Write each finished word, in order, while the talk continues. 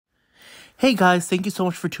Hey guys, thank you so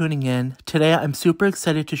much for tuning in. Today I'm super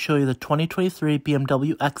excited to show you the 2023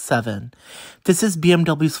 BMW X7. This is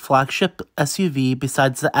BMW's flagship SUV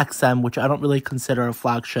besides the XM, which I don't really consider a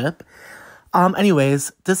flagship.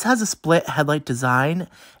 Anyways, this has a split headlight design,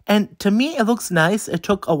 and to me it looks nice. It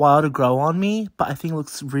took a while to grow on me, but I think it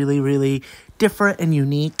looks really different and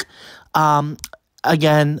unique.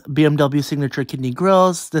 Again, BMW signature kidney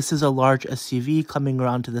grills. This is a large SUV coming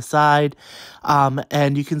around to the side.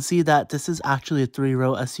 And you can see that this is actually a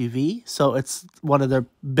 3-row SUV. So it's one of the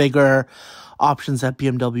bigger options that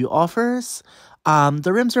BMW offers.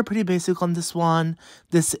 The rims are pretty basic on this one.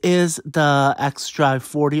 This is the xDrive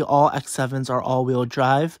 40. All X7s are all-wheel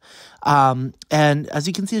drive. And as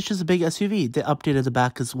you can see, it's just a big SUV. They updated the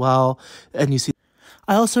back as well. And you see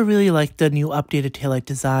I also really like the new updated taillight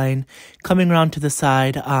design coming around to the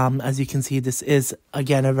side. As you can see, this is,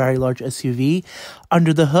 again, a very large SUV.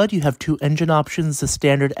 Under the hood, you have two engine options. The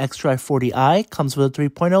standard xDrive 40i comes with a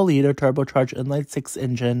 3.0-liter turbocharged inline-six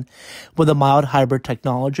engine with a mild hybrid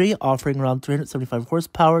technology, offering around 375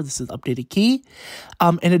 horsepower. This is updated key.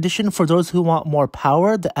 In addition, for those who want more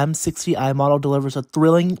power, the M60i model delivers a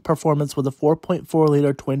thrilling performance with a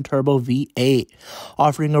 4.4-liter twin-turbo V8,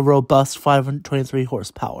 offering a robust 523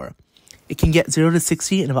 horsepower. It can get 0 to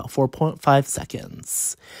 60 in about 4.5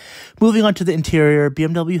 seconds. Moving on to the interior,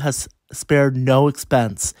 BMW has spared no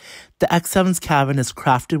expense. The X7's cabin is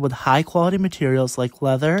crafted with high-quality materials like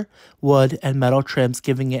leather, wood, and metal trims,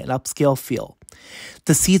 giving it an upscale feel.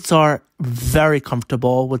 The seats are very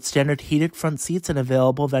comfortable with standard heated front seats and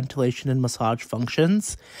available ventilation and massage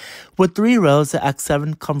functions. With 3 rows, the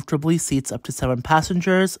X7 comfortably seats up to 7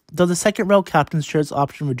 passengers, though the second row captain's chairs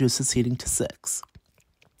option reduces seating to 6.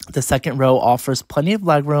 The second row offers plenty of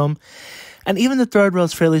legroom, and even the third row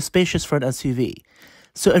is fairly spacious for an SUV.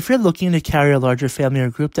 So if you're looking to carry a larger family or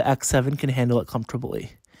group, the X7 can handle it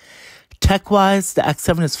comfortably. Tech-wise, the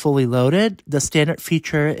X7 is fully loaded. The standard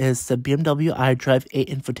feature is the BMW iDrive 8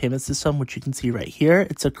 infotainment system, which you can see right here.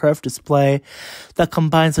 It's a curved display that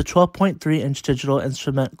combines a 12.3-inch digital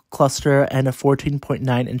instrument cluster and a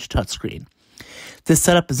 14.9-inch touchscreen. This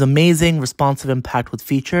setup is amazing, responsive, and packed with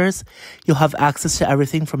features. You'll have access to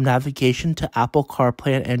everything from navigation to Apple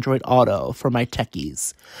CarPlay and Android Auto for my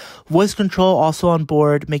techies. Voice control also on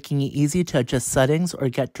board, making it easy to adjust settings or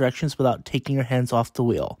get directions without taking your hands off the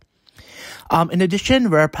wheel. In addition,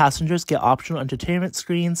 rear passengers get optional entertainment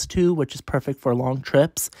screens too, which is perfect for long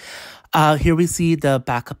trips. Here we see the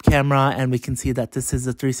backup camera, and we can see that this is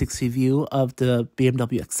a 360 view of the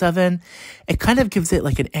BMW X7. It kind of gives it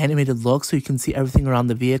like an animated look, so you can see everything around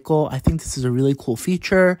the vehicle. I think this is a really cool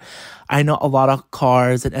feature. I know a lot of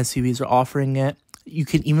cars and SUVs are offering it. You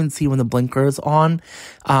can even see when the blinker is on.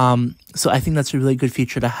 So I think that's a really good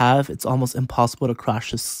feature to have. It's almost impossible to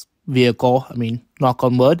crash this vehicle. I mean, knock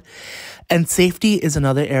on wood. And safety is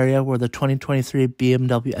another area where the 2023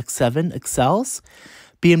 BMW X7 excels.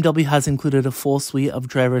 BMW has included a full suite of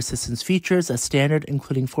driver assistance features as standard,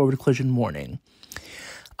 including forward collision warning,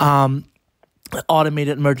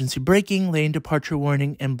 automated emergency braking, lane departure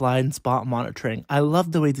warning, and blind spot monitoring. I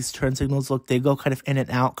love the way these turn signals look. They go kind of in and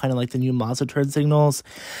out, kind of like the new Mazda turn signals.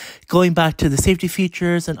 Going back to the safety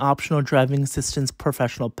features, an optional driving assistance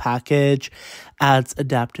professional package adds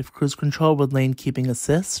adaptive cruise control with lane keeping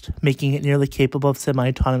assist, making it nearly capable of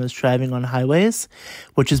semi-autonomous driving on highways,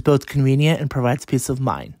 which is both convenient and provides peace of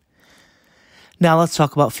mind. Now let's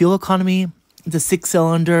talk about fuel economy. The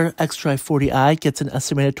 6-cylinder xDrive 40i gets an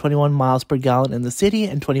estimated 21 miles per gallon in the city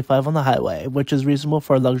and 25 on the highway, which is reasonable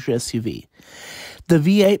for a luxury SUV. The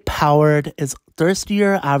V8 powered is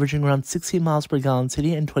thirstier, averaging around 16 miles per gallon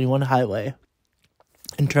city and 21 highway.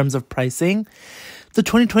 In terms of pricing, the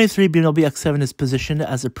 2023 BMW X7 is positioned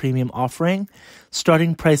as a premium offering.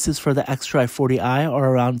 Starting prices for the xDrive 40i are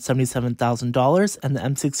around $77,000, and the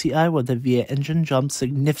M60i with the V8 engine jumps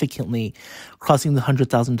significantly, crossing the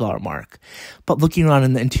 $100,000 mark. But looking around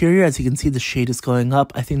in the interior, as you can see, the shade is going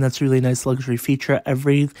up. I think that's a really nice luxury feature.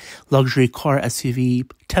 Every luxury car SUV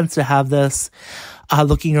tends to have this.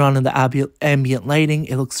 Looking around in the ambient lighting,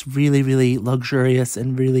 it looks really luxurious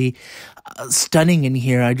and really stunning in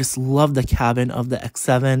here. I just love the cabin of the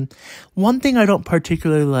X7. One thing I don't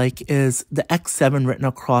particularly like is the X7 written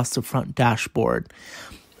across the front dashboard.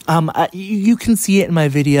 You can see it in my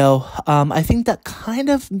video. I think that kind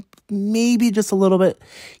of maybe just a little bit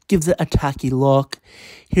gives it a tacky look.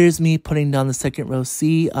 Here's me putting down the second row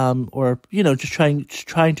seat, or just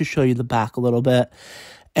trying to show you the back a little bit.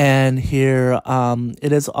 And here,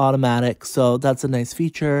 it is automatic, so that's a nice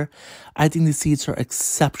feature. I think the seats are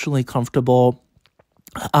exceptionally comfortable.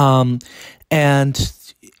 And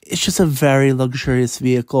it's just a very luxurious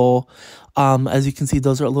vehicle. As you can see,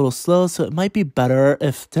 those are a little slow, so it might be better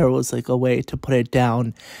if there was like a way to put it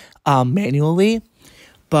down manually.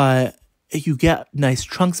 But you get nice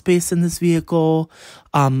trunk space in this vehicle.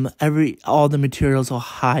 All the materials are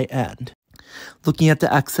high end. Looking at the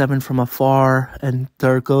X7 from afar, and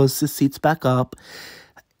there goes the seats back up,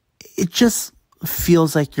 it just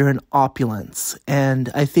feels like you're in opulence. And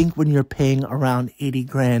I think when you're paying around 80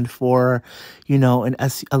 grand for, you know,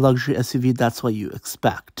 a luxury SUV, that's what you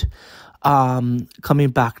expect. Coming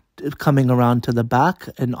around to the back,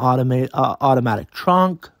 an automatic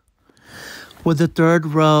trunk. With the third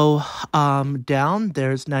row down,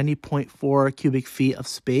 there's 90.4 cubic feet of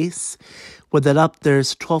space. With it up,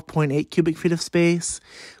 there's 12.8 cubic feet of space,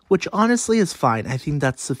 which honestly is fine. I think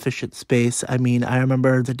that's sufficient space. I mean, I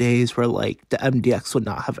remember the days where like the MDX would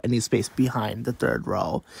not have any space behind the third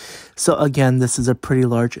row. So again, this is a pretty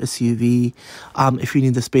large SUV. If you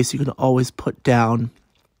need the space, you can always put down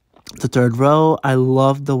the third row. I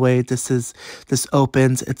love the way this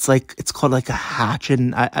opens. It's called like a hatch,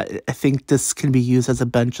 and I think this can be used as a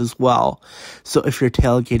bench as well. So if you're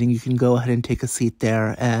tailgating, you can go ahead and take a seat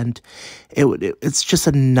there, and it's just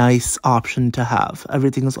a nice option to have.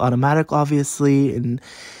 Everything is automatic, obviously, and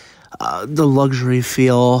the luxury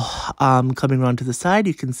feel. Coming around to the side,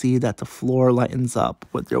 you can see that the floor lightens up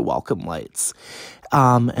with your welcome lights.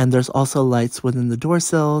 And there's also lights within the door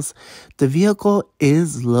sills. The vehicle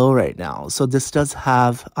is low right now, so this does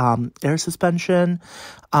have air suspension,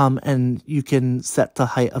 and you can set the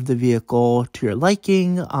height of the vehicle to your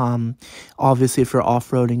liking. Obviously, if you're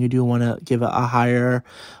off-roading, you do want to give it a higher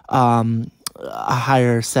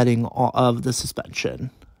setting of the suspension.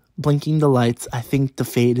 Blinking the lights, I think the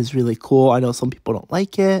fade is really cool. I know some people don't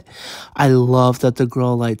like it. I love that the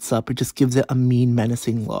grille lights up. It just gives it a mean,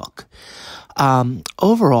 menacing look.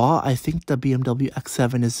 Overall, I think the BMW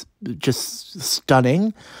X7 is just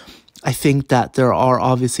stunning. I think that there are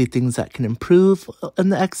obviously things that can improve in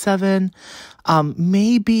the X7.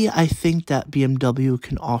 Maybe I think that BMW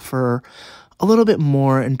can offer a little bit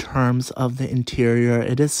more in terms of the interior.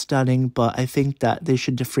 It is stunning, but I think that they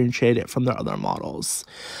should differentiate it from their other models.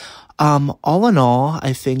 All in all,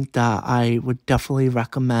 I think that I would definitely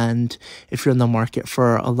recommend, if you're in the market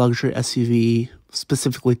for a luxury SUV,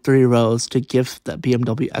 specifically 3 rows, to give that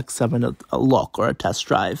BMW X7 a look or a test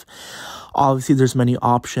drive. Obviously, there's many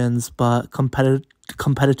options, but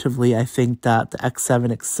competitively, I think that the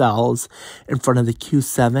X7 excels in front of the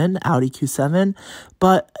Q7, Audi Q7,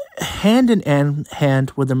 but hand in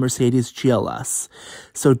hand with the Mercedes GLS.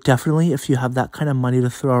 So definitely, if you have that kind of money to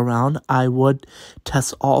throw around, I would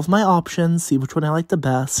test all of my options, see which one I like the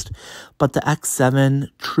best. But the X7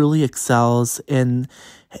 truly excels in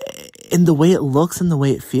the way it looks and the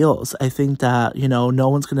way it feels. I think that, you know, no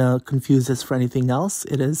one's going to confuse this for anything else.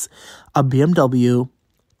 It is a BMW,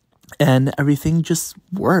 and everything just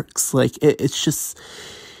works. Like, it's just...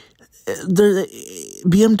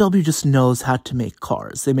 BMW just knows how to make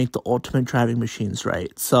cars. They make the ultimate driving machines,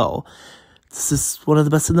 right? So this is one of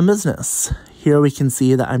the best in the business. Here we can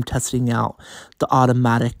see that I'm testing out the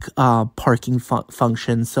automatic parking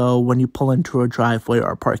function. So when you pull into a driveway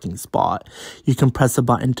or a parking spot, you can press a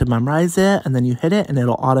button to memorize it, and then you hit it, and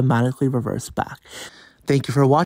it'll automatically reverse back. Thank you for watching.